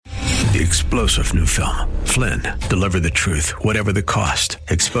The explosive new film, Flynn, deliver the truth, whatever the cost,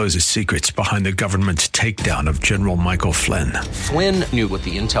 exposes secrets behind the government's takedown of General Michael Flynn. Flynn knew what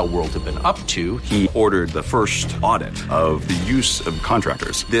the intel world had been up to. He ordered the first audit of the use of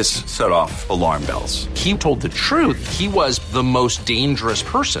contractors. This set off alarm bells. He told the truth. He was the most dangerous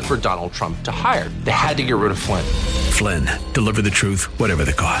person for Donald Trump to hire. They had to get rid of Flynn. Flynn, deliver the truth, whatever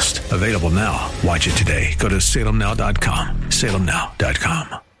the cost. Available now. Watch it today. Go to salemnow.com.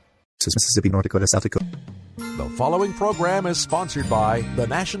 salemnow.com. Mississippi, North Dakota, South Dakota. The following program is sponsored by the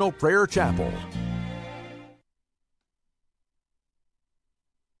National Prayer Chapel.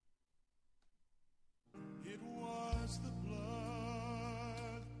 It was the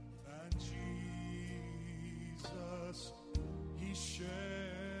blood that Jesus, he shed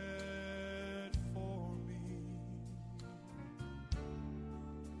for me.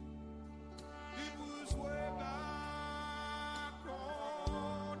 It was way back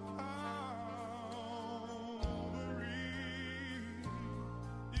on Calvary.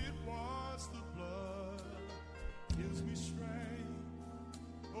 It was the blood gives me strength.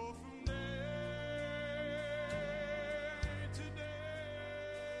 Oh, from day to day,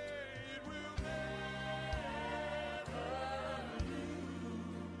 it will never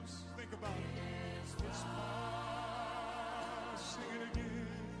lose. Think about it. This part, sing it again.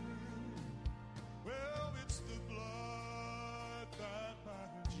 Well, it's the blood that my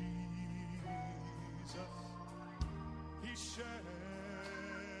Jesus, he shed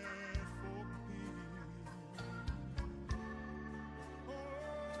for me.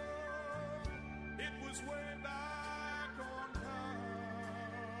 It was way back on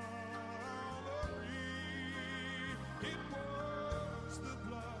Calvary. It was the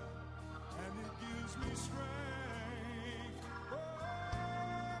blood, and it gives me strength.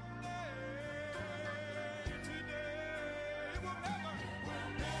 Day to day, it will never lose.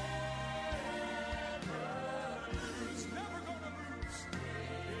 Never gonna lose.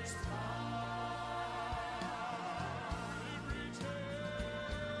 It's it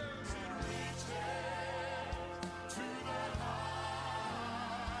reaches to the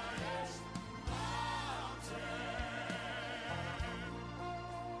highest mountain.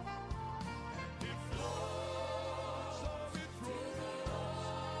 It flows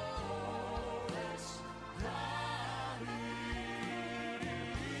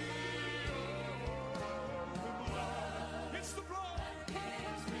it's the blood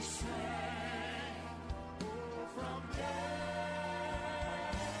gives me strength. Oh, from day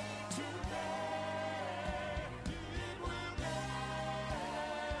to day, it will never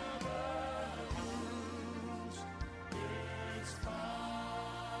lose its power.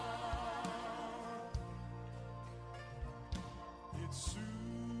 It soothes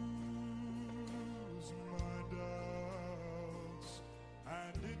my doubts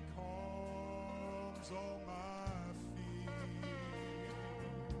and it calms all my fears.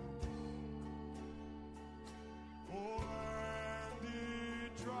 Oh, and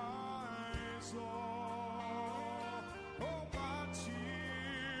it dries all my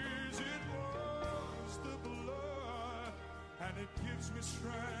tears. It was the blood, and it gives me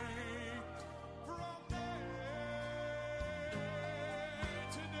strength from day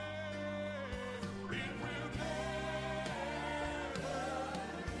to day. It will never,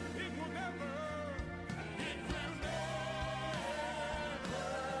 it will never, it will never,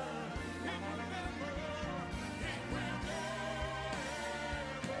 it will never, it will never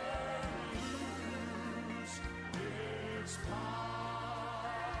lose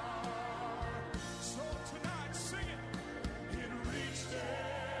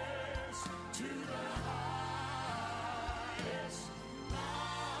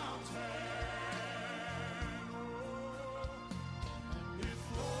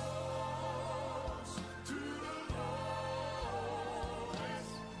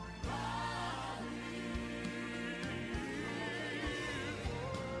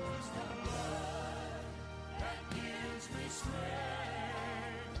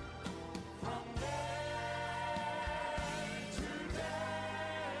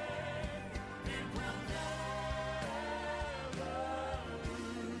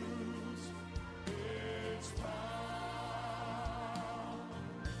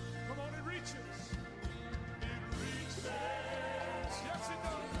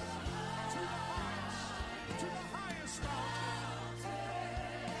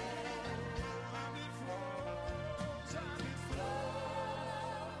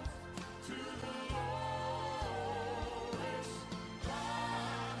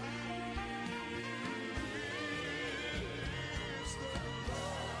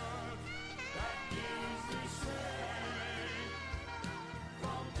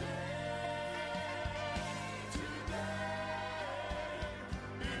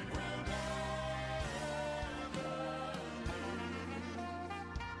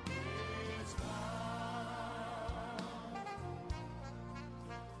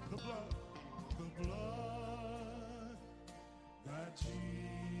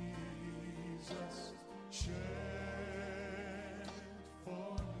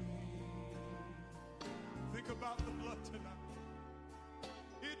think about the blood tonight.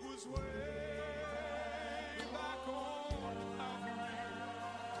 It was way back on Calvary.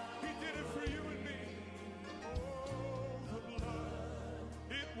 He did it for you and me. Oh, the blood.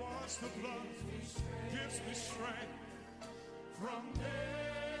 It was the blood. Gives me strength from day.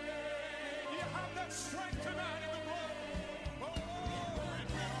 You have that strength tonight in the blood. Oh, it will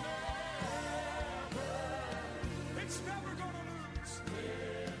never. It's never going to lose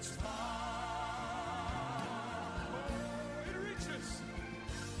its power. Oh, it reaches.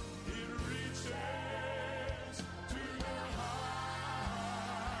 It reaches to the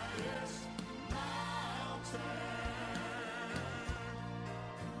highest mountain,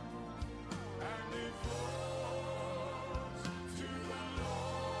 and it flows to the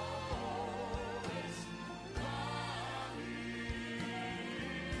lowest valley.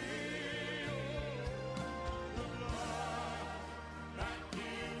 Oh, the blood that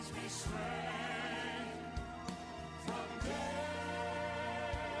gives me strength from day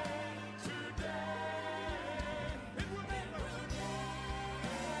to day. It will never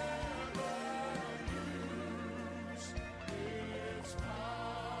lose its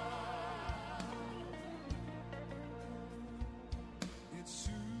power. It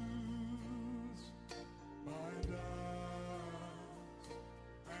soothes my doubts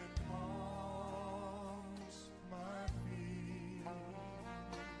and calms my feet.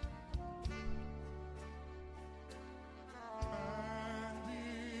 And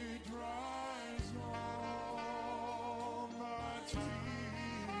it dries all my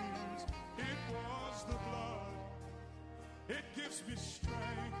tears. It was the blood. It gives me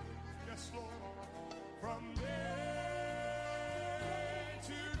strength. Yes, Lord. From day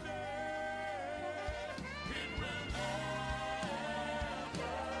to day. It will never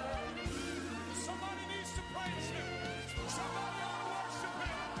lose. Somebody needs to praise Him. Somebody ought to worship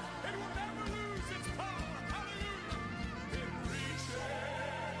Him. It will never lose its power. Hallelujah. It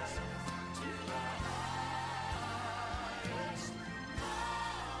reaches to the highest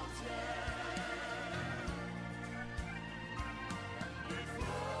mountain. It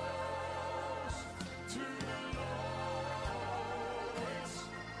flows to the lowest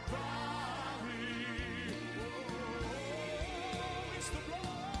valley. Oh, it's the blood.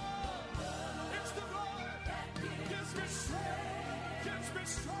 It's the blood that gives me strength. Gives me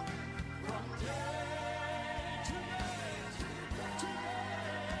strength from day to day. To day.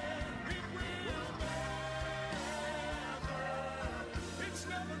 It will never. It's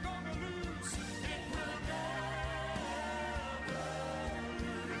never gonna lose. It will never lose.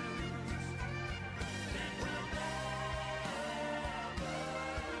 It will never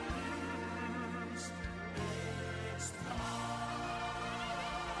lose its power.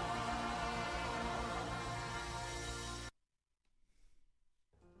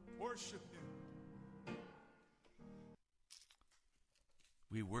 Worship Him.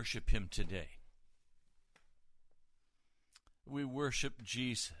 We worship Him today. We worship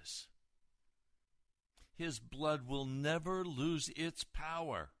Jesus. His blood will never lose its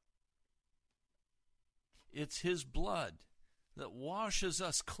power. It's His blood that washes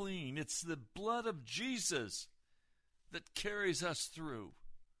us clean. It's the blood of Jesus that carries us through.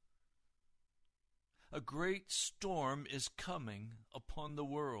 A great storm is coming upon the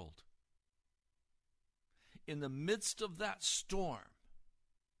world. In the midst of that storm,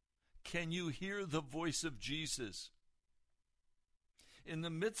 can you hear the voice of Jesus? In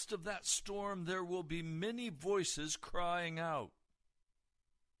the midst of that storm, there will be many voices crying out.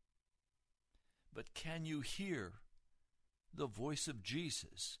 But can you hear the voice of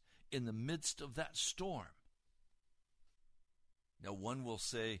Jesus in the midst of that storm? Now, one will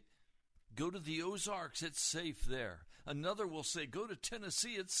say, go to the Ozarks, it's safe there. Another will say, go to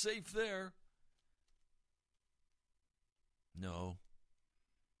Tennessee, it's safe there. No,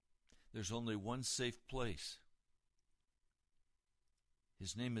 there's only one safe place.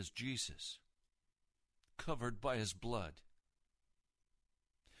 His name is Jesus, covered by His blood.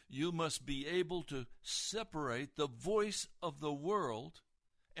 You must be able to separate the voice of the world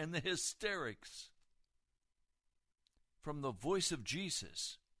and the hysterics from the voice of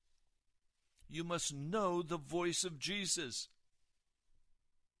Jesus. You must know the voice of Jesus.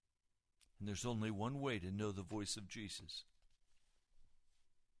 And there's only one way to know the voice of Jesus,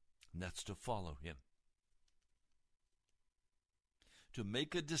 and that's to follow Him. To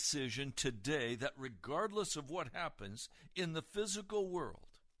make a decision today that regardless of what happens in the physical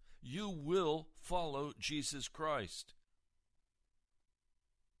world, you will follow Jesus Christ.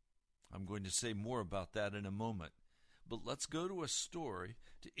 I'm going to say more about that in a moment. But let's go to a story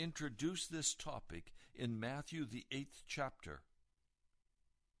to introduce this topic in Matthew, the 8th chapter.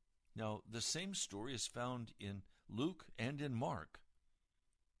 Now, the same story is found in Luke and in Mark.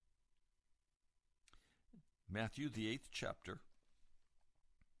 Matthew, the 8th chapter,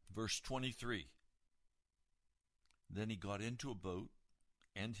 verse 23. Then he got into a boat,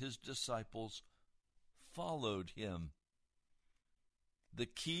 and his disciples followed him. The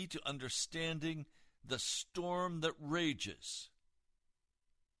key to understanding the storm that rages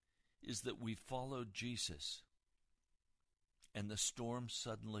is that we followed Jesus, and the storm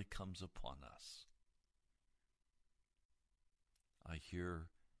suddenly comes upon us. I hear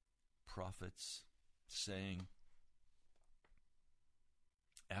prophets saying,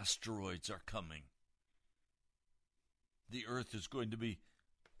 asteroids are coming. The earth is going to be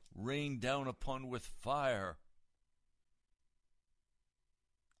rained down upon with fire.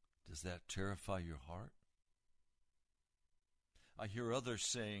 Does that terrify your heart? I hear others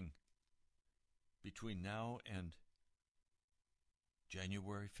saying, between now and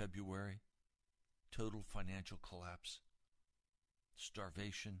January, February, total financial collapse,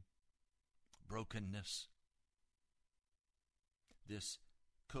 starvation, brokenness. This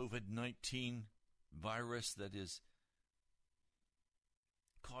COVID-19 virus that is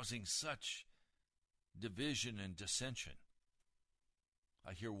causing such division and dissension.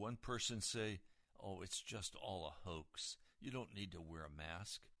 I hear one person say, oh, it's just all a hoax. You don't need to wear a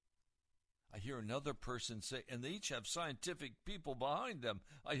mask. I hear another person say, and they each have scientific people behind them.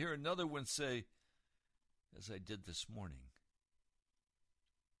 I hear another one say, as I did this morning,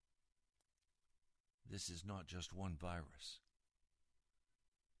 this is not just one virus.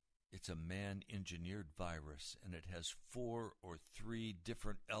 It's a man-engineered virus, and it has 4 or 3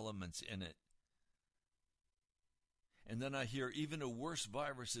 different elements in it. And then I hear even a worse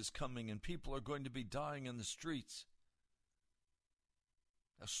virus is coming, and people are going to be dying in the streets.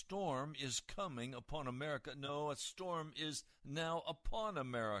 A storm is coming upon America. No, a storm is now upon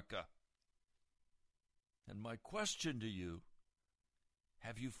America. And my question to you,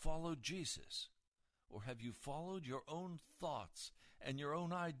 have you followed Jesus? Or have you followed your own thoughts and your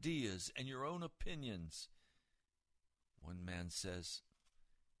own ideas and your own opinions? One man says,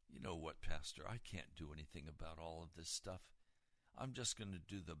 you know what, Pastor, I can't do anything about all of this stuff. I'm just going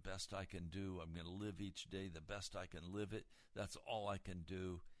to do the best I can do. I'm going to live each day the best I can live it. That's all I can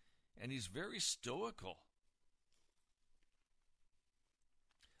do. And he's very stoical.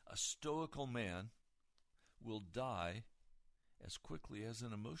 A stoical man will die as quickly as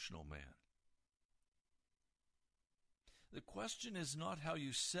an emotional man. The question is not how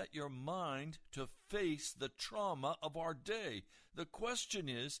you set your mind to face the trauma of our day. The question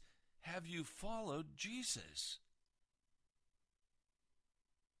is, have you followed Jesus?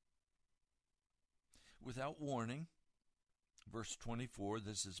 Without warning, verse 24,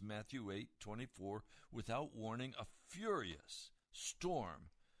 this is Matthew 8:24, without warning, a furious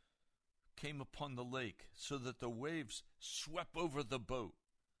storm came upon the lake so that the waves swept over the boat.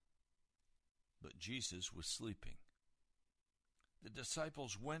 But Jesus was sleeping. The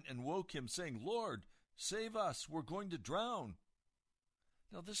disciples went and woke him, saying, Lord, save us, we're going to drown.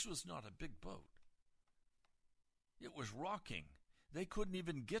 Now, this was not a big boat. It was rocking. They couldn't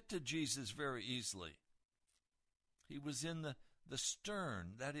even get to Jesus very easily. He was in the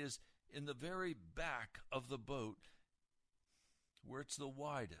stern, that is, in the very back of the boat, where it's the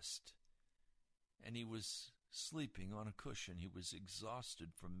widest. And he was sleeping on a cushion. He was exhausted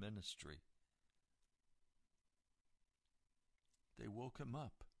from ministry. They woke him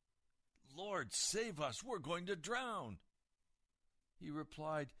up. Lord, save us, we're going to drown. He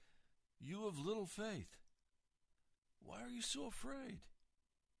replied, you of little faith, why are you so afraid?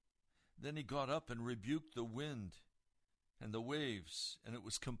 Then he got up and rebuked the wind and the waves, and it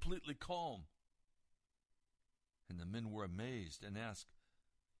was completely calm. And the men were amazed and asked,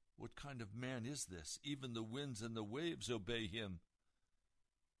 what kind of man is this? Even the winds and the waves obey him.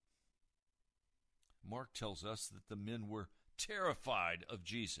 Mark tells us that the men were terrified of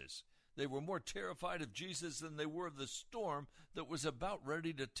Jesus. They were more terrified of Jesus than they were of the storm that was about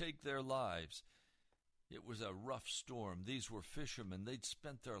ready to take their lives. It was a rough storm. These were fishermen. They'd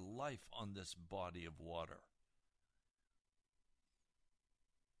spent their life on this body of water.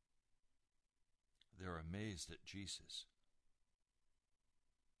 They're amazed at Jesus.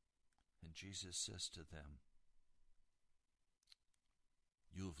 And Jesus says to them,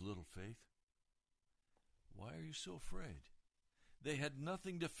 you have little faith? Why are you so afraid? They had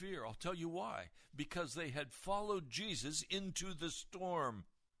nothing to fear. I'll tell you why. Because they had followed Jesus into the storm.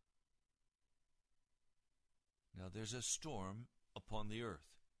 Now there's a storm upon the earth.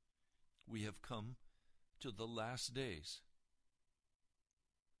 We have come to the last days.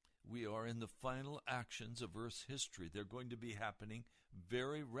 We are in the final actions of Earth's history. They're going to be happening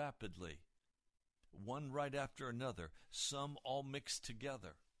very rapidly, one right after another, some all mixed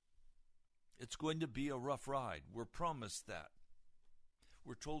together. It's going to be a rough ride. We're promised that.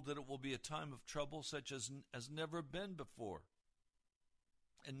 We're told that it will be a time of trouble such as has never been before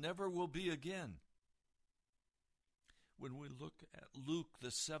and never will be again. When we look at Luke, the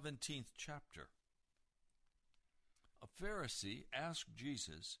 17th chapter, a Pharisee asked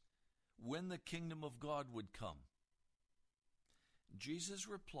Jesus when the kingdom of God would come. Jesus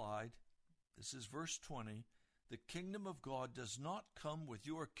replied, this is verse 20, "The kingdom of God does not come with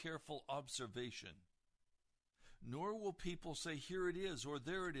your careful observation, nor will people say, 'Here it is,' or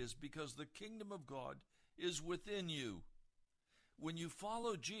 'There it is,' because the kingdom of God is within you." When you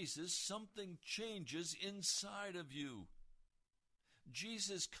follow Jesus, something changes inside of you.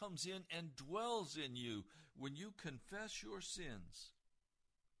 Jesus comes in and dwells in you when you confess your sins,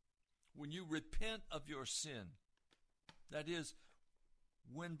 when you repent of your sin. That is,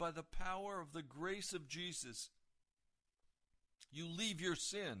 when by the power of the grace of Jesus, you leave your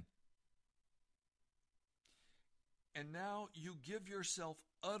sin. And now you give yourself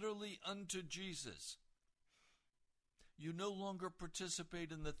utterly unto Jesus. You no longer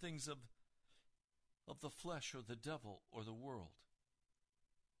participate in the things of the flesh or the devil or the world.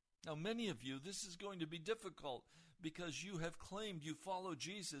 Now, many of you, this is going to be difficult because you have claimed you follow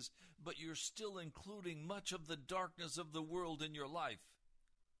Jesus, but you're still including much of the darkness of the world in your life.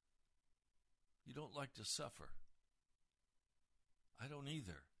 You don't like to suffer. I don't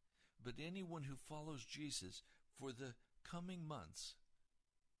either. But anyone who follows Jesus for the coming months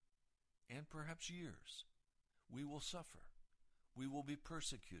and perhaps years, we will suffer. We will be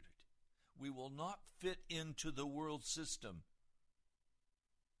persecuted. We will not fit into the world system.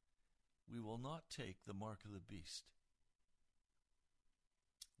 We will not take the mark of the beast.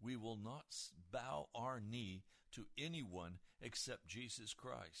 We will not bow our knee to anyone except Jesus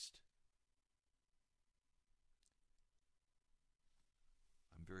Christ.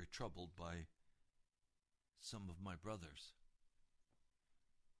 I'm very troubled by some of my brothers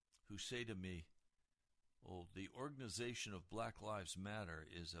who say to me, "Oh, the organization of Black Lives Matter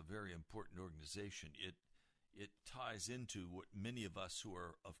is a very important organization. It ties into what many of us who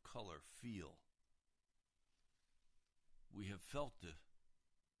are of color feel. We have felt the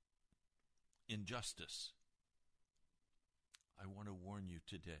injustice." I want to warn you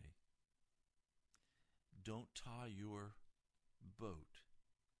today, don't tie your boat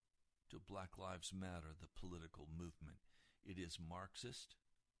to Black Lives Matter, the political movement. It is Marxist.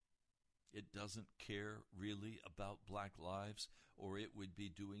 It doesn't care really about black lives, or it would be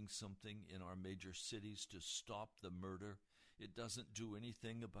doing something in our major cities to stop the murder. It doesn't do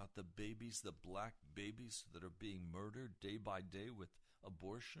anything about the babies, the black babies that are being murdered day by day with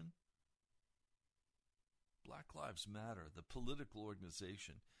abortion. Black Lives Matter, the political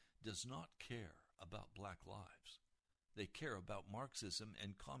organization, does not care about black lives. They care about Marxism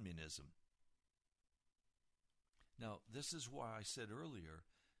and communism. Now, this is why I said earlier,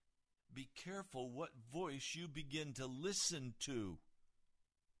 be careful what voice you begin to listen to.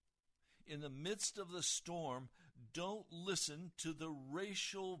 In the midst of the storm, don't listen to the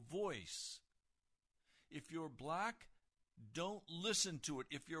racial voice. If you're black, don't listen to it.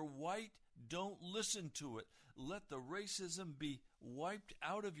 If you're white, don't listen to it. Let the racism be wiped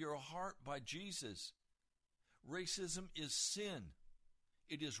out of your heart by Jesus. Racism is sin.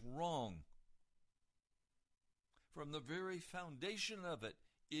 It is wrong. From the very foundation of it,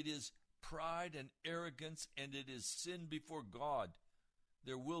 it is pride and arrogance, and it is sin before God.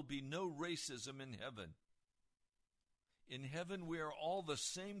 There will be no racism in heaven. In heaven, we are all the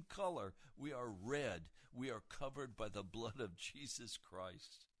same color. We are red. We are covered by the blood of Jesus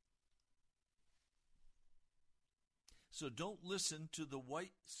Christ. So don't listen to the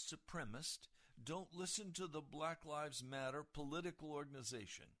white supremacist. Don't listen to the Black Lives Matter political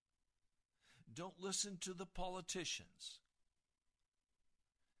organization. Don't listen to the politicians.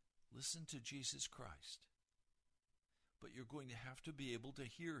 Listen to Jesus Christ. But you're going to have to be able to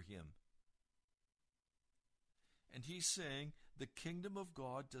hear him. And he's saying the kingdom of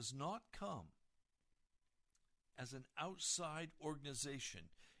God does not come as an outside organization.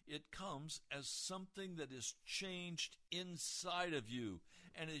 It comes as something that is changed inside of you.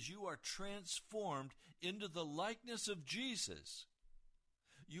 And as you are transformed into the likeness of Jesus,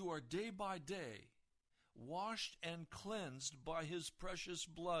 you are day by day washed and cleansed by his precious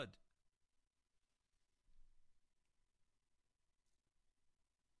blood.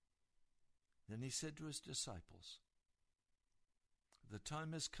 Then he said to his disciples, "The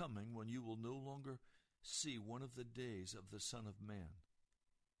time is coming when you will no longer see one of the days of the Son of Man.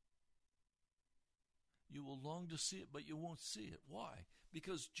 You will long to see it, but you won't see it. Why?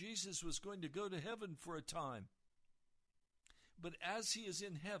 Because Jesus was going to go to heaven for a time. But as he is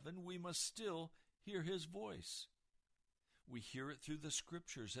in heaven, we must still hear his voice. We hear it through the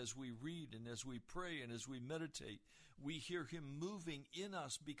scriptures as we read and as we pray and as we meditate. We hear him moving in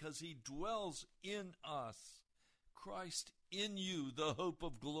us because he dwells in us. Christ in you, the hope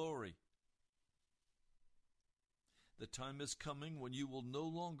of glory. The time is coming when you will no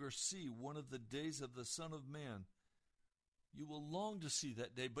longer see one of the days of the Son of Man. You will long to see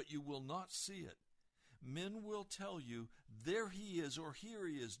that day, but you will not see it. Men will tell you, there he is, or here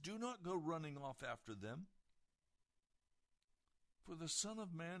he is. Do not go running off after them. For the Son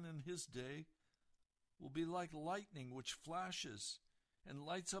of Man in his day will be like lightning which flashes and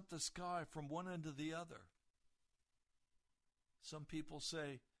lights up the sky from one end to the other. Some people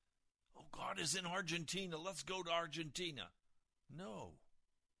say, oh, God is in Argentina. Let's go to Argentina. No.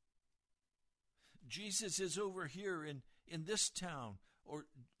 Jesus is over here in this town, or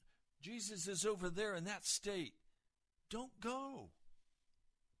Jesus is over there in that state. Don't go.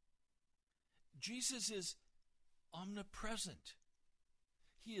 Jesus is omnipresent.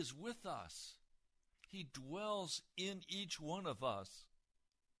 He is with us. He dwells in each one of us.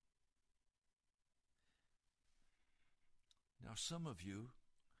 Now, some of you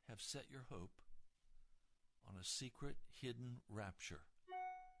have set your hope on a secret, hidden rapture.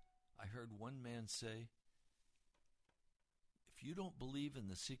 I heard one man say, if you don't believe in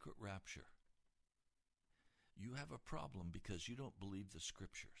the secret rapture, you have a problem because you don't believe the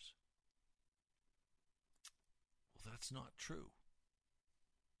scriptures. Well, that's not true.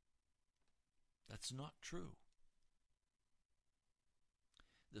 That's not true.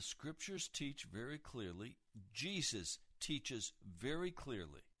 The scriptures teach very clearly, Jesus teaches very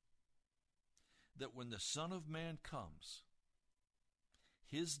clearly, that when the Son of Man comes,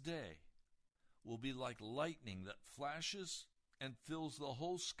 his day will be like lightning that flashes and fills the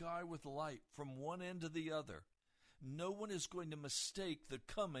whole sky with light from one end to the other. No one is going to mistake the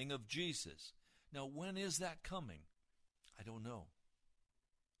coming of Jesus. Now, when is that coming? I don't know.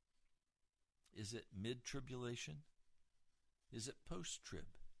 Is it mid-tribulation? Is it post-trib?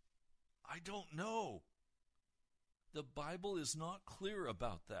 I don't know. The Bible is not clear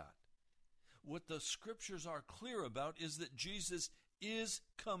about that. What the scriptures are clear about is that Jesus is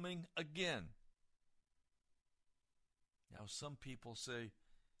coming again. Now, some people say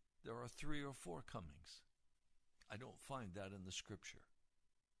there are 3 or 4 comings. I don't find that in the scripture.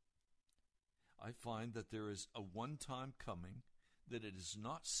 I find that there is a one-time coming, that it is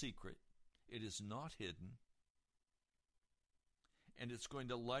not secret, it is not hidden, and it's going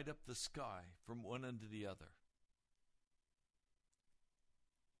to light up the sky from one end to the other.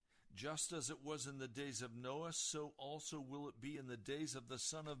 Just as it was in the days of Noah, so also will it be in the days of the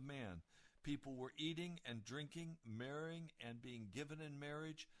Son of Man. People were eating and drinking, marrying and being given in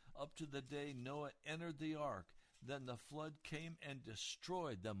marriage up to the day Noah entered the ark. Then the flood came and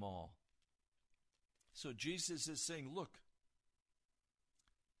destroyed them all. So Jesus is saying, look,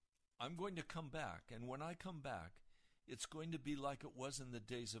 I'm going to come back, and when I come back, it's going to be like it was in the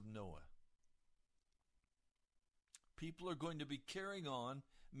days of Noah. People are going to be carrying on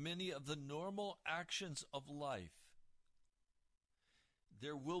many of the normal actions of life.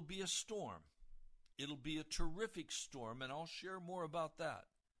 There will be a storm. It'll be a terrific storm, and I'll share more about that.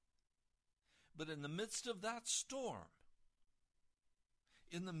 But in the midst of that storm,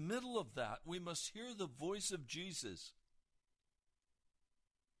 in the middle of that, we must hear the voice of Jesus.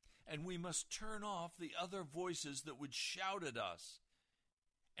 And we must turn off the other voices that would shout at us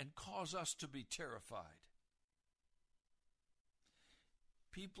and cause us to be terrified.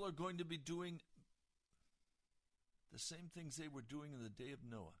 People are going to be doing the same things they were doing in the day of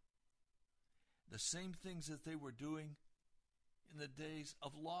Noah. The same things that they were doing in the days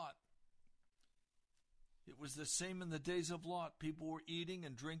of Lot. It was the same in the days of Lot. People were eating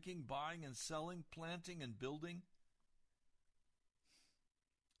and drinking, buying and selling, planting and building.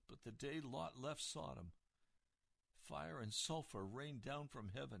 But the day Lot left Sodom, fire and sulfur rained down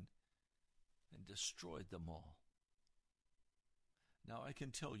from heaven and destroyed them all. Now I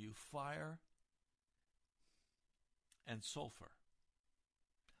can tell you, fire and sulfur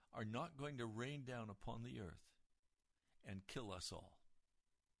are not going to rain down upon the earth and kill us all.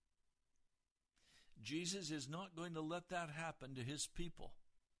 Jesus is not going to let that happen to his people.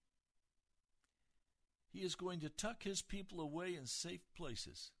 He is going to tuck his people away in safe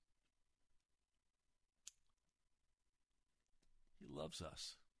places. He loves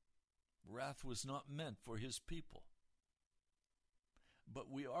us. Wrath was not meant for his people. But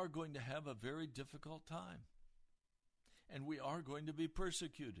we are going to have a very difficult time. And we are going to be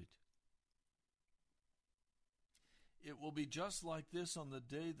persecuted. It will be just like this on the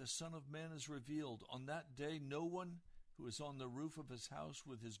day the Son of Man is revealed. On that day, no one who is on the roof of his house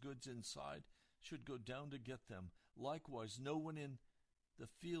with his goods inside should go down to get them. Likewise, no one in the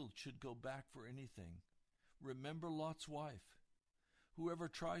field should go back for anything. Remember Lot's wife. Whoever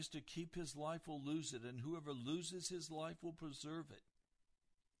tries to keep his life will lose it, and whoever loses his life will preserve it.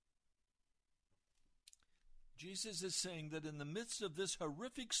 Jesus is saying that in the midst of this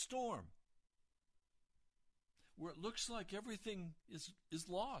horrific storm, where it looks like everything is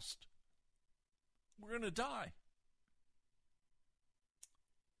lost, we're going to die.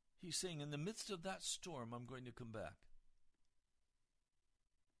 He's saying, in the midst of that storm, I'm going to come back.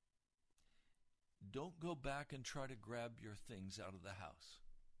 Don't go back and try to grab your things out of the house.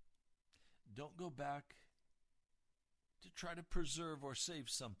 Don't go back to try to preserve or save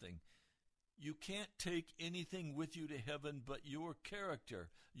something. You can't take anything with you to heaven but your character.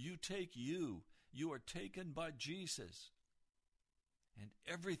 You take you. You are taken by Jesus, and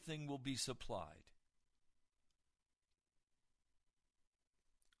everything will be supplied.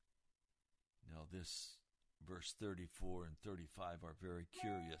 Now, this verse 34 and 35 are very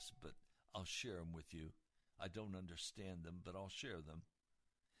curious, but I'll share them with you. I don't understand them, but I'll share them.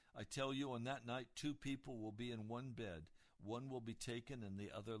 I tell you, on that night, 2 people will be in one bed. One will be taken and the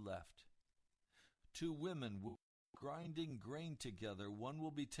other left. 2 women will be grinding grain together. One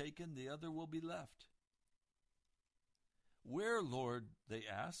will be taken, the other will be left. Where, Lord? They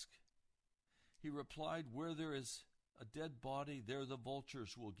ask. He replied, where there is a dead body, there the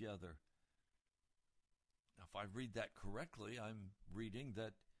vultures will gather. Now, if I read that correctly, I'm reading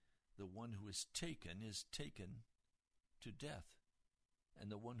that the one who is taken to death,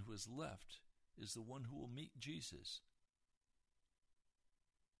 and the one who is left is the one who will meet Jesus.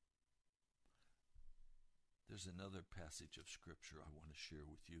 There's another passage of Scripture I want to share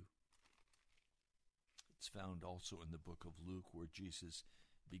with you. It's found also in the book of Luke, where Jesus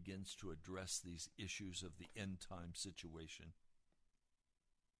begins to address these issues of the end time situation.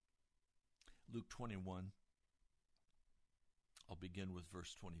 Luke 21. I'll begin with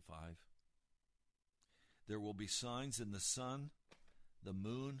verse 25. There will be signs in the sun, the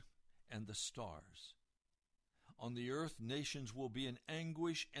moon, and the stars. On the earth, nations will be in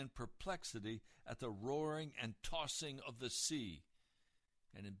anguish and perplexity at the roaring and tossing of the sea.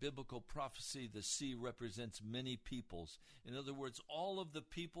 And in biblical prophecy, the sea represents many peoples. In other words, all of the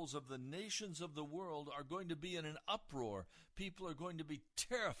peoples of the nations of the world are going to be in an uproar. People are going to be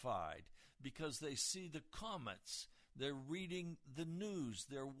terrified because they see the comets. They're reading the news.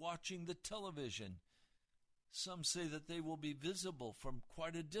 They're watching the television. Some say that they will be visible from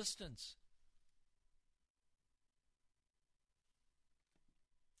quite a distance.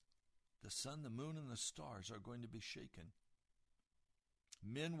 The sun, the moon, and the stars are going to be shaken.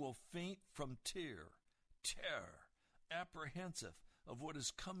 Men will faint from terror, apprehensive of what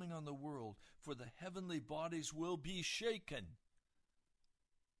is coming on the world, for the heavenly bodies will be shaken.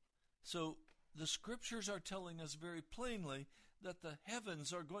 So the Scriptures are telling us very plainly that the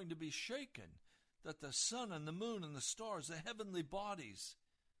heavens are going to be shaken, that the sun and the moon and the stars, the heavenly bodies,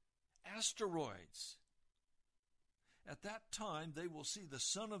 asteroids, at that time they will see the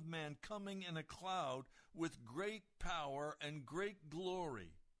Son of Man coming in a cloud with great power and great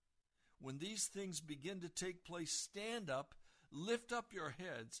glory. When these things begin to take place, stand up, lift up your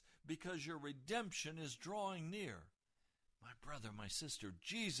heads, because your redemption is drawing near. My brother, my sister,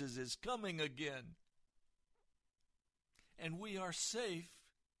 Jesus is coming again. And we are safe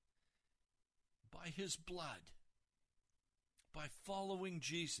by His blood, by following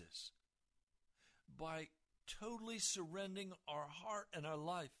Jesus, by totally surrendering our heart and our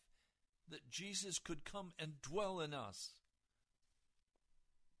life, that Jesus could come and dwell in us.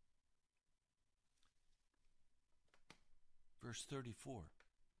 Verse 34.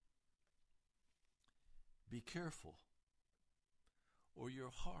 Be careful, or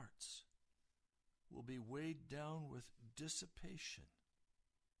your hearts will be weighed down with dissipation.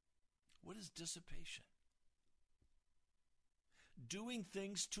 What is dissipation? Doing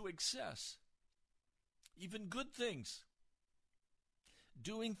things to excess, even good things.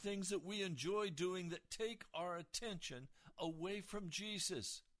 Doing things that we enjoy doing that take our attention away from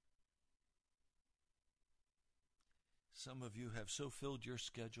Jesus. Some of you have so filled your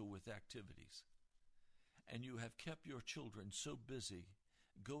schedule with activities, and you have kept your children so busy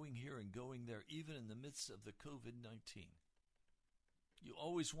going here and going there, even in the midst of the COVID-19. You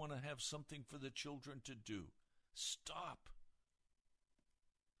always want to have something for the children to do. Stop.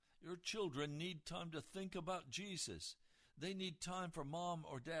 Your children need time to think about Jesus. They need time for mom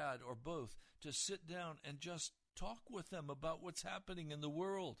or dad or both to sit down and just talk with them about what's happening in the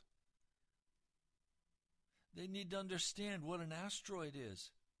world. They need to understand what an asteroid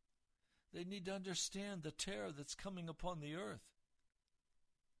is. They need to understand the terror that's coming upon the earth.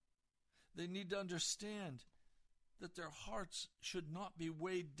 They need to understand that their hearts should not be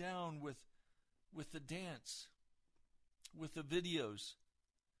weighed down with the dance, with the videos,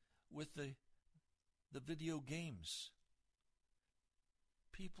 with the video games.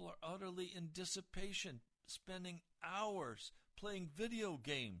 People are utterly in dissipation, spending hours playing video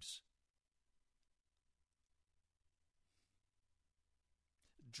games.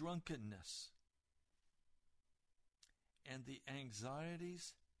 Drunkenness and the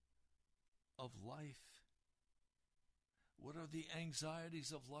anxieties of life. What are the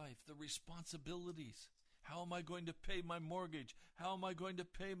anxieties of life? The responsibilities. How am I going to pay my mortgage? How am I going to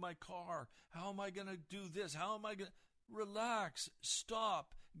pay my car? How am I going to do this? How am I going to... Relax,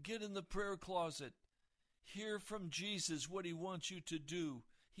 stop, get in the prayer closet. Hear from Jesus what he wants you to do.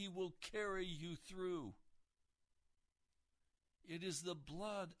 He will carry you through. It is the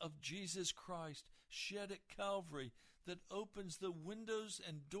blood of Jesus Christ shed at Calvary that opens the windows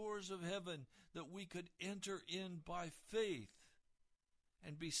and doors of heaven that we could enter in by faith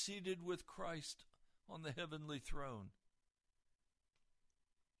and be seated with Christ on the heavenly throne.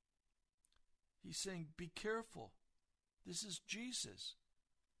 He's saying, be careful. This is Jesus.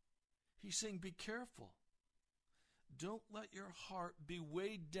 He's saying, be careful. Don't let your heart be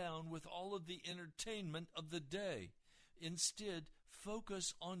weighed down with all of the entertainment of the day. Instead,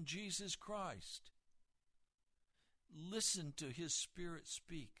 focus on Jesus Christ. Listen to his Spirit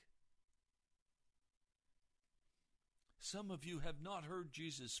speak. Some of you have not heard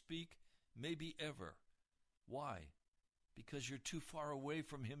Jesus speak, maybe ever. Why? Because you're too far away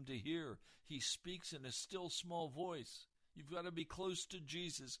from him to hear. He speaks in a still small voice. You've got to be close to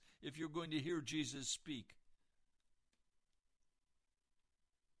Jesus if you're going to hear Jesus speak.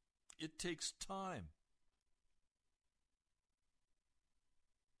 It takes time.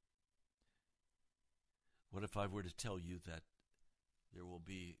 What if I were to tell you that there will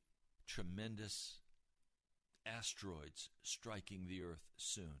be tremendous asteroids striking the earth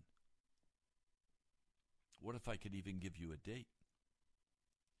soon? What if I could even give you a date?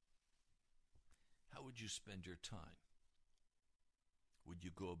 How would you spend your time? Would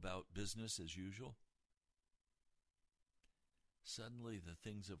you go about business as usual? Suddenly the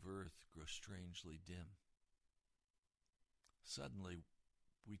things of earth grow strangely dim. Suddenly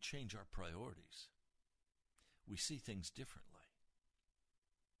we change our priorities. We see things differently.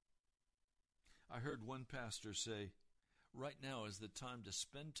 I heard one pastor say, right now is the time to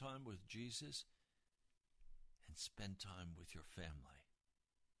spend time with Jesus and spend time with your family.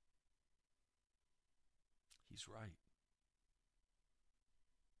 He's right.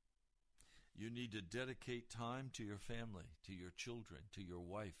 You need to dedicate time to your family, to your children, to your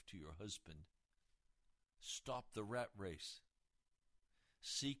wife, to your husband. Stop the rat race.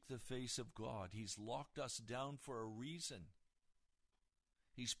 Seek the face of God. He's locked us down for a reason.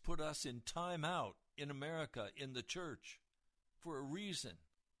 He's put us in time out in America, in the church, for a reason.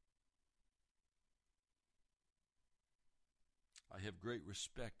 I have great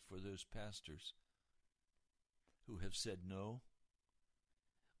respect for those pastors who have said, no,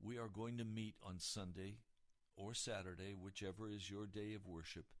 we are going to meet on Sunday or Saturday, whichever is your day of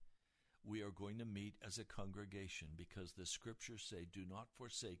worship. We are going to meet as a congregation because the scriptures say, do not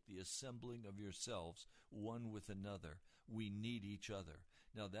forsake the assembling of yourselves one with another. We need each other.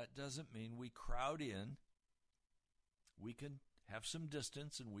 Now, that doesn't mean we crowd in. We can have some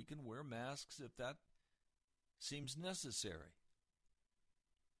distance and we can wear masks if that seems necessary.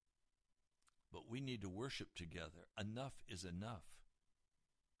 But we need to worship together. Enough is enough.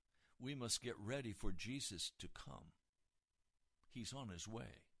 We must get ready for Jesus to come. He's on his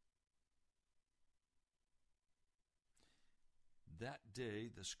way. That day,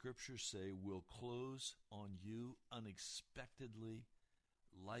 the scriptures say, will close on you unexpectedly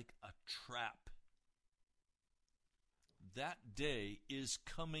like a trap. That day is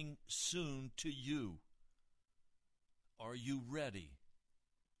coming soon to you. Are you ready?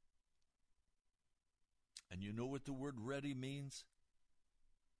 And you know what the word ready means?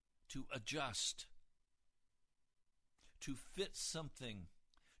 To adjust, to fit something,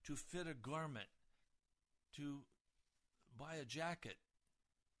 to fit a garment, to buy a jacket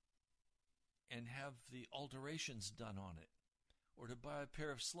and have the alterations done on it, or to buy a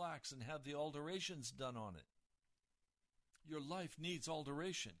pair of slacks and have the alterations done on it. Your life needs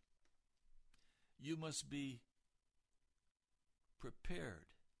alteration. You must be prepared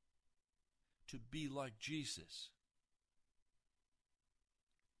to be like Jesus.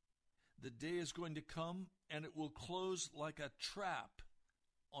 The day is going to come and it will close like a trap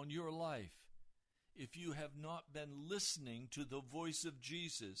on your life. if you have not been listening to the voice of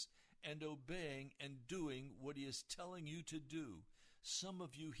Jesus and obeying and doing what he is telling you to do. Some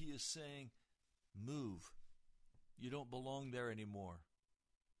of you, he is saying, move. You don't belong there anymore.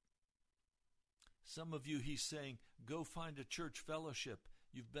 Some of you, he's saying, go find a church fellowship.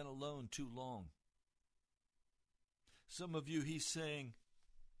 You've been alone too long. Some of you, he's saying,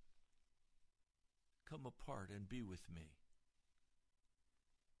 come apart and be with me.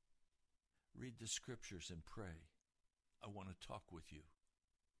 Read the scriptures and pray. I want to talk with you.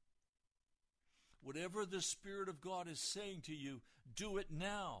 Whatever the Spirit of God is saying to you, do it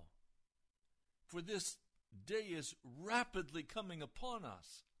now. For this day is rapidly coming upon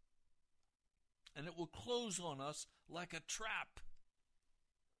us, and it will close on us like a trap,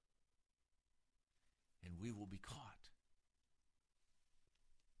 and we will be caught.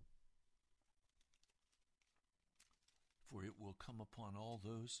 For it will come upon all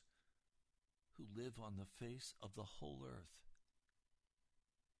those who live on the face of the whole earth.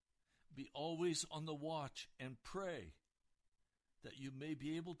 Be always on the watch and pray that you may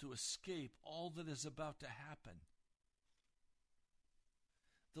be able to escape all that is about to happen.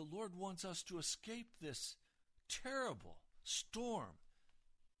 The Lord wants us to escape this terrible storm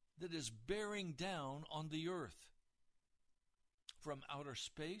that is bearing down on the earth from outer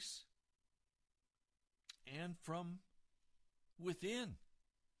space and from within.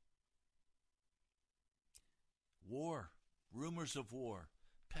 War, rumors of war,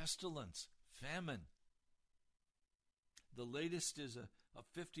 pestilence, famine. The latest is a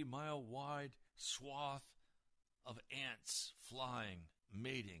 50-mile wide swath of ants flying,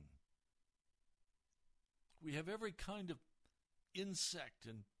 mating. We have every kind of insect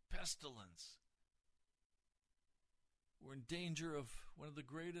and pestilence. We're in danger of one of the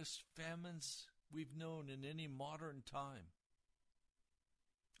greatest famines we've known in any modern time.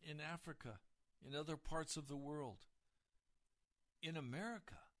 In Africa, in other parts of the world, in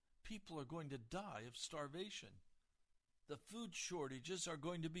America, people are going to die of starvation. The food shortages are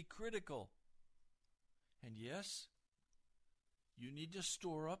going to be critical. And yes, you need to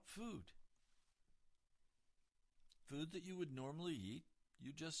store up food. Food that you would normally eat,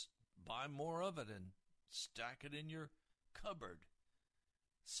 you just buy more of it and stack it in your cupboard.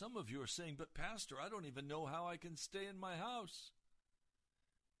 Some of you are saying, but Pastor, I don't even know how I can stay in my house.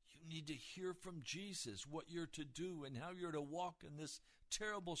 You need to hear from Jesus what you're to do and how you're to walk in this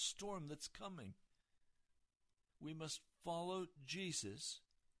terrible storm that's coming. We must follow Jesus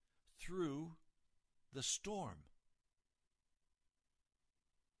through the storm.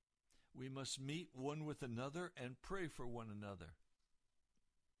 We must meet one with another and pray for one another.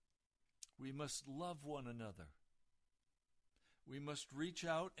 We must love one another. We must reach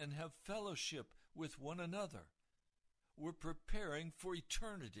out and have fellowship with one another. We're preparing for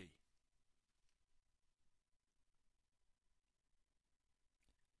eternity.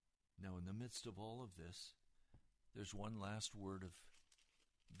 Now, in the midst of all of this, there's one last word of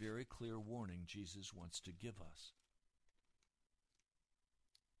very clear warning Jesus wants to give us.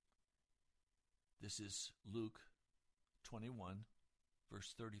 This is Luke 21,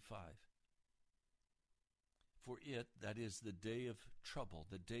 verse 35. For it, that is the day of trouble,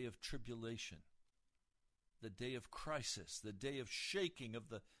 the day of tribulation, the day of crisis, the day of shaking of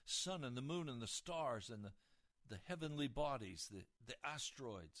the sun and the moon and the stars and the heavenly bodies, the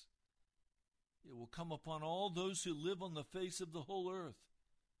asteroids. It will come upon all those who live on the face of the whole earth.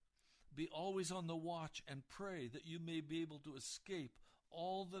 Be always on the watch and pray that you may be able to escape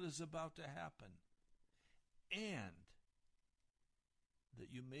all that is about to happen, and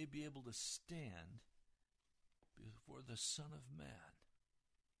that you may be able to stand before the Son of Man.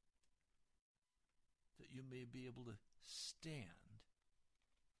 That you may be able to stand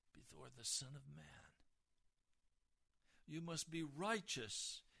before the Son of Man. You must be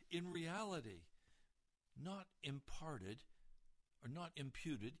righteous in reality, not imparted, or not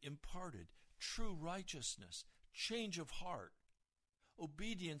imputed, imparted. True righteousness, change of heart,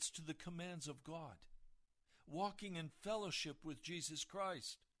 obedience to the commands of God, walking in fellowship with Jesus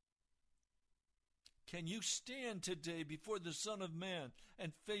Christ. Can you stand today before the Son of Man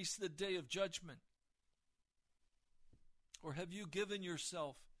and face the day of judgment? Or have you given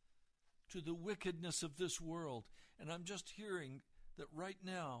yourself to the wickedness of this world? And I'm just hearing that right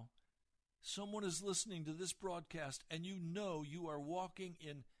now, someone is listening to this broadcast and you know you are walking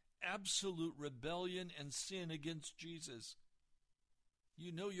in absolute rebellion and sin against Jesus.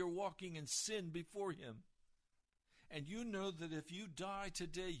 You know you're walking in sin before Him. And you know that if you die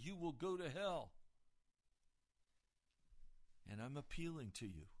today, you will go to hell. And I'm appealing to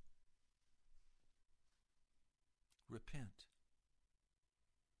you. Repent.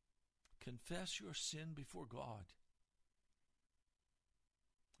 Confess your sin before God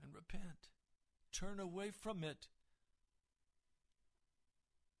and repent. Turn away from it.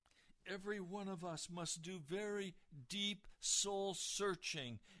 Every one of us must do very deep soul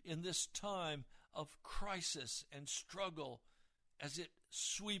searching in this time of crisis and struggle as it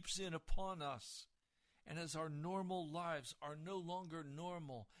sweeps in upon us, and as our normal lives are no longer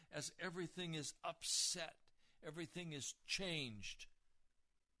normal, as everything is upset, everything is changed.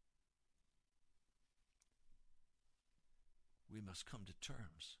 We must come to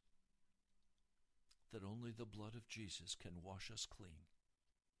terms that only the blood of Jesus can wash us clean.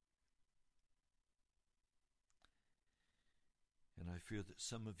 And I fear that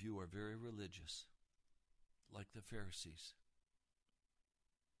some of you are very religious, like the Pharisees,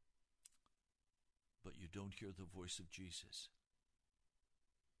 but you don't hear the voice of Jesus.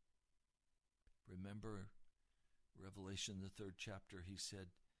 Remember Revelation, the 3rd chapter, he said,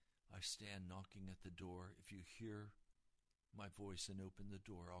 I stand knocking at the door. If you hear my voice and open the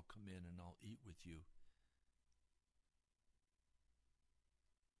door, I'll come in and I'll eat with you.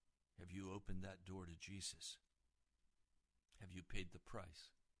 Have you opened that door to Jesus? Have you paid the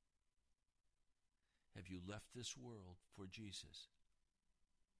price? Have you left this world for Jesus?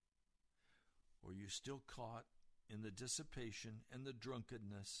 Or are you still caught in the dissipation and the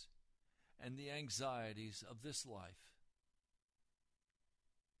drunkenness and the anxieties of this life?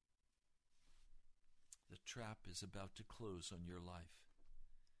 The trap is about to close on your life.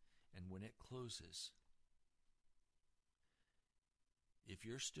 And when it closes, if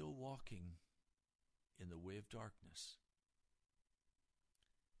you're still walking in the way of darkness,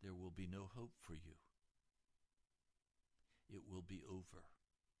 there will be no hope for you. It will be over.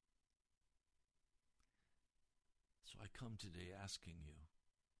 So I come today asking you,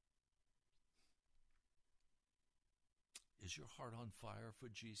 is your heart on fire for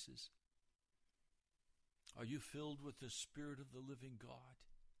Jesus? Are you filled with the Spirit of the living God?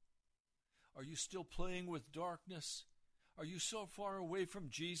 Are you still playing with darkness? Are you so far away from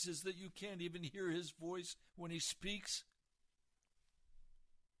Jesus that you can't even hear his voice when he speaks?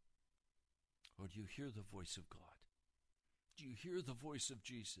 Or do you hear the voice of God? Do you hear the voice of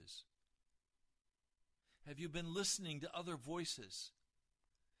Jesus? Have you been listening to other voices?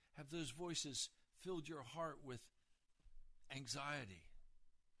 Have those voices filled your heart with anxiety,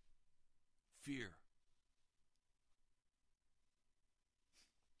 fear?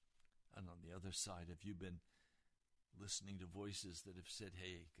 And on the other side, have you been listening to voices that have said,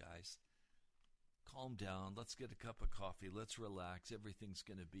 hey, guys, calm down, let's get a cup of coffee, let's relax, everything's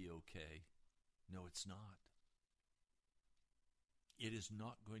going to be okay? No, it's not. It is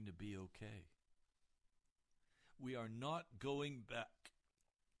not going to be okay. We are not going back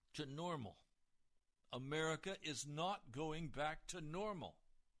to normal. America is not going back to normal.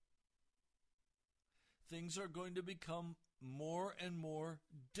 Things are going to become more and more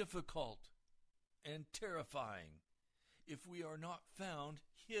difficult and terrifying if we are not found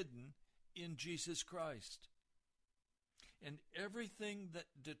hidden in Jesus Christ. And everything that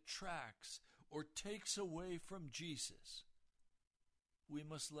detracts or takes away from Jesus, we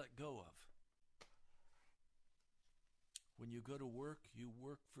must let go of. When you go to work, you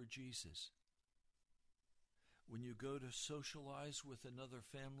work for Jesus. When you go to socialize with another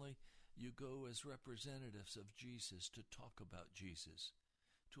family, you go as representatives of Jesus to talk about Jesus,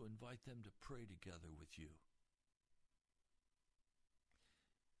 to invite them to pray together with you.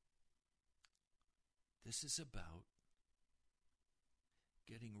 This is about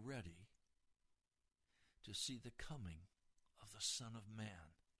getting ready to see the coming of the Son of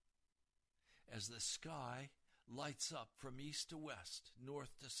Man. As the sky lights up from east to west,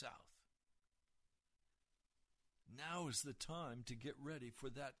 north to south. Now is the time to get ready for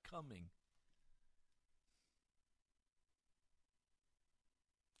that coming.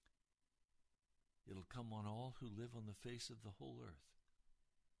 It'll come on all who live on the face of the whole earth.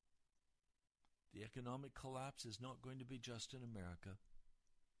 The economic collapse is not going to be just in America.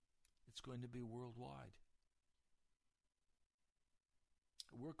 It's going to be worldwide.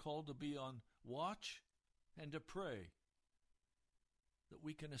 We're called to be on watch and to pray that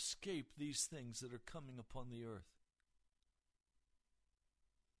we can escape these things that are coming upon the earth,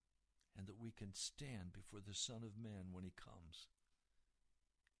 and that we can stand before the Son of Man when he comes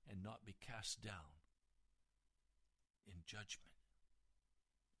and not be cast down in judgment.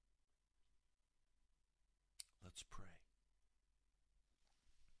 Let's pray.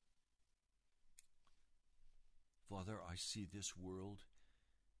 Father, I see this world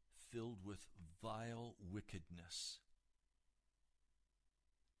filled with vile wickedness.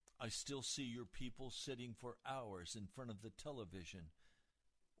 I still see your people sitting for hours in front of the television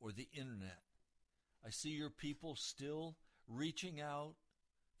or the internet. I see your people still reaching out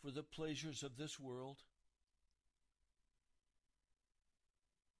for the pleasures of this world.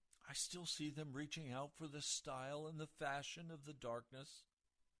 I still see them reaching out for the style and the fashion of the darkness.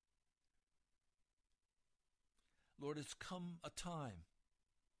 Lord, it's come a time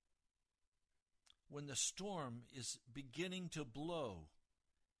when the storm is beginning to blow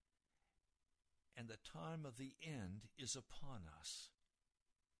and the time of the end is upon us.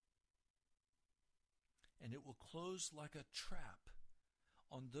 And it will close like a trap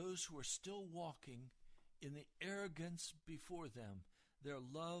on those who are still walking in the arrogance before them, their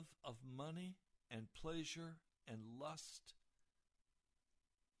love of money and pleasure and lust.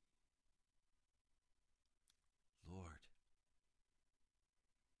 Lord,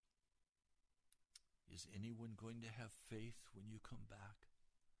 is anyone going to have faith when you come back,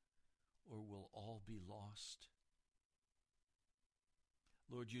 or will all be lost?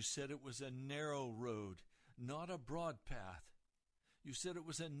 Lord, you said it was a narrow road, not a broad path. You said it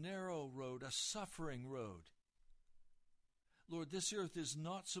was a narrow road, a suffering road. Lord, this earth is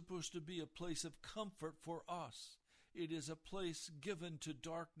not supposed to be a place of comfort for us. It is a place given to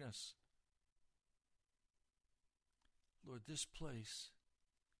darkness. Lord, this place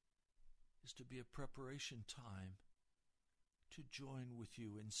is to be a preparation time to join with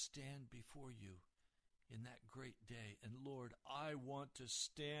you and stand before you in that great day. And Lord, I want to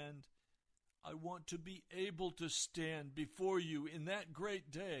stand. I want to be able to stand before you in that great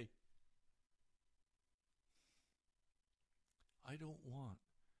day. I don't want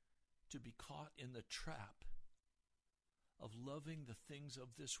to be caught in the trap of loving the things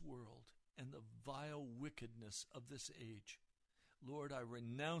of this world and the vile wickedness of this age. Lord, I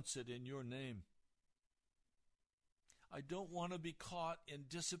renounce it in your name. I don't want to be caught in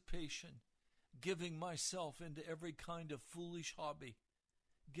dissipation, giving myself into every kind of foolish hobby,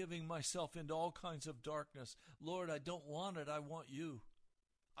 giving myself into all kinds of darkness. Lord, I don't want it. I want you.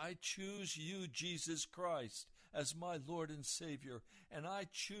 I choose you, Jesus Christ, as my Lord and Savior, and I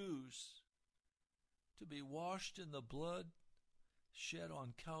choose to be washed in the blood shed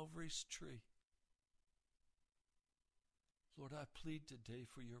on Calvary's tree. Lord, I plead today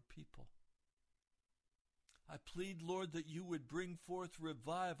for your people. I plead, Lord, that you would bring forth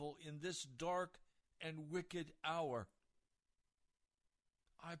revival in this dark and wicked hour.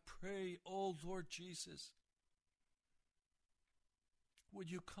 I pray, oh Lord Jesus, would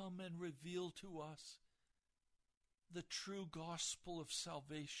you come and reveal to us the true gospel of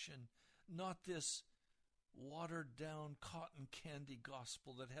salvation, not this watered-down cotton candy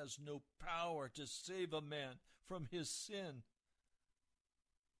gospel that has no power to save a man from his sin.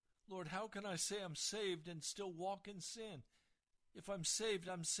 Lord, how can I say I'm saved and still walk in sin? If I'm saved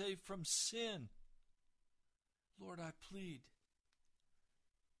from sin. Lord, I plead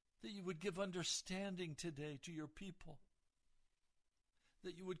that you would give understanding today to your people,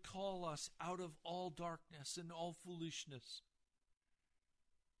 that you would call us out of all darkness and all foolishness,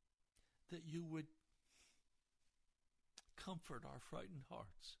 that you would comfort our frightened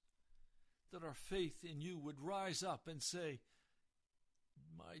hearts, that our faith in you would rise up and say,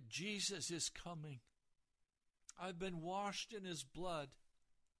 my Jesus is coming. I've been washed in his blood.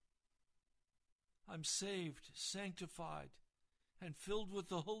 I'm saved, sanctified, and filled with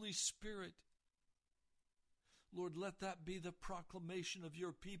the Holy Spirit. Lord, let that be the proclamation of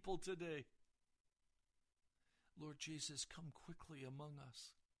your people today. Lord Jesus, come quickly among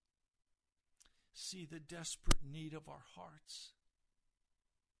us. See the desperate need of our hearts.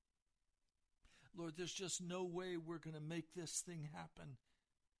 Lord, there's just no way we're going to make this thing happen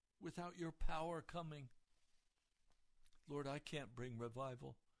without your power coming. Lord, I can't bring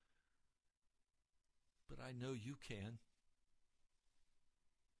revival, but I know you can.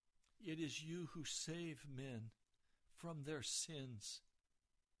 It is you who save men from their sins.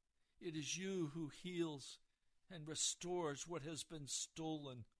 It is you who heals and restores what has been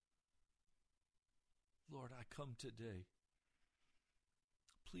stolen. Lord, I come today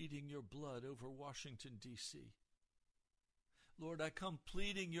pleading your blood over Washington, D.C. Lord, I come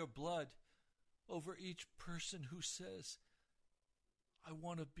pleading your blood over each person who says, I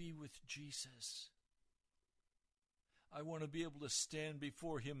want to be with Jesus. I want to be able to stand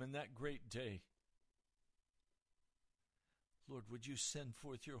before him in that great day. Lord, would you send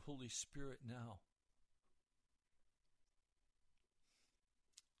forth your Holy Spirit now?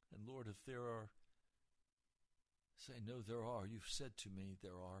 And Lord, if there are, say, no, there are. You've said to me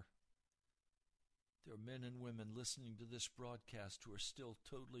there are. There are men and women listening to this broadcast who are still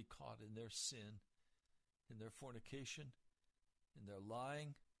totally caught in their sin, in their fornication, in their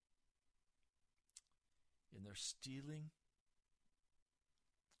lying, in their stealing,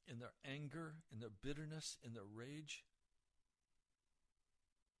 in their anger, in their bitterness, in their rage,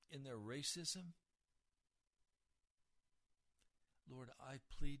 in their racism. Lord, I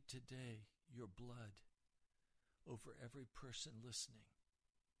plead today your blood over every person listening.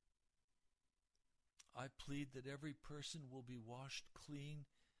 I plead that every person will be washed clean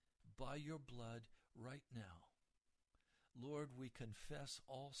by your blood right now. Lord, we confess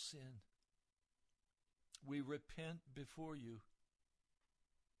all sin. We repent before you.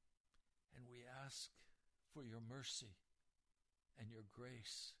 And we ask for your mercy and your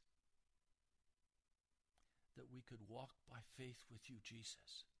grace, that we could walk by faith with you,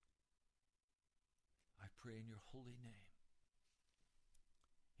 Jesus. I pray in your holy name.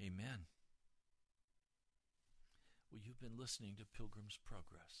 Amen. Well, you've been listening to Pilgrim's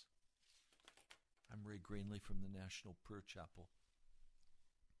Progress. I'm Ray Greenley from the National Prayer Chapel.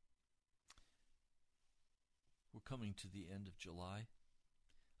 We're coming to the end of July.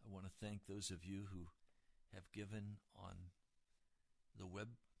 I want to thank those of you who have given on the web,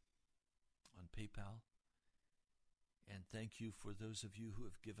 on PayPal. And thank you for those of you who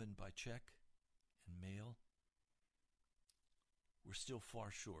have given by check and mail. We're still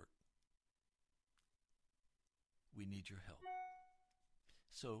far short. We need your help.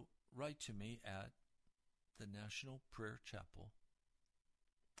 So write to me at the National Prayer Chapel,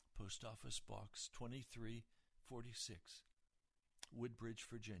 Post Office Box 2346, Woodbridge,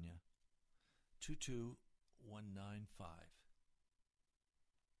 Virginia, 22195.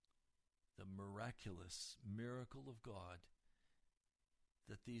 The miraculous miracle of God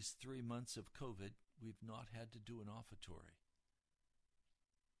that these 3 months of COVID, we've not had to do an offertory.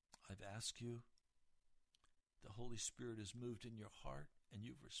 I've asked you, the Holy Spirit has moved in your heart, and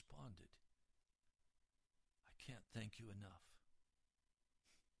you've responded. I can't thank you enough.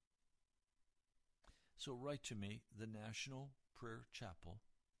 So write to me, the National Prayer Chapel,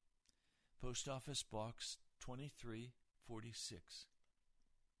 Post Office Box 2346,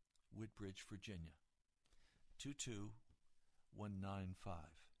 Woodbridge, Virginia, 22195.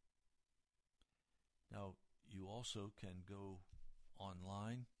 Now, you also can go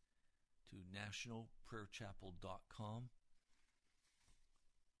online to nationalprayerchapel.com.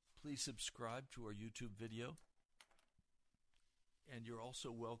 Please subscribe to our YouTube video. And you're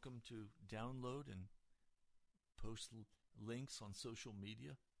also welcome to download and post links on social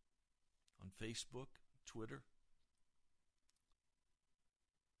media, on Facebook, Twitter.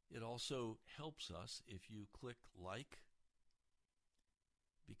 It also helps us if you click like,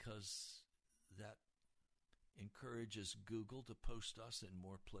 because that encourages Google to post us in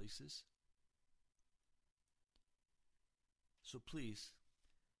more places. So please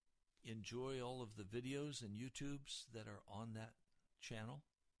enjoy all of the videos and YouTubes that are on that channel,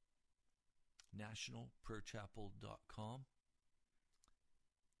 nationalprayerchapel.com.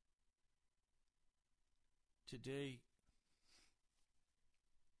 Today,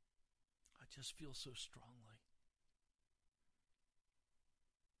 I just feel so strongly.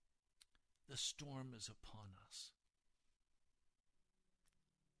 The storm is upon us.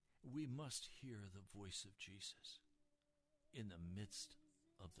 We must hear the voice of Jesus in the midst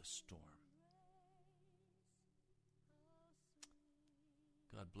of the storm.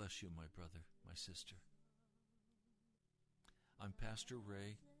 God bless you, my brother, my sister. I'm Pastor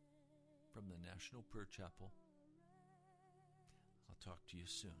Ray from the National Prayer Chapel. I'll talk to you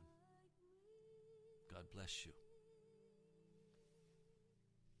soon. God bless you.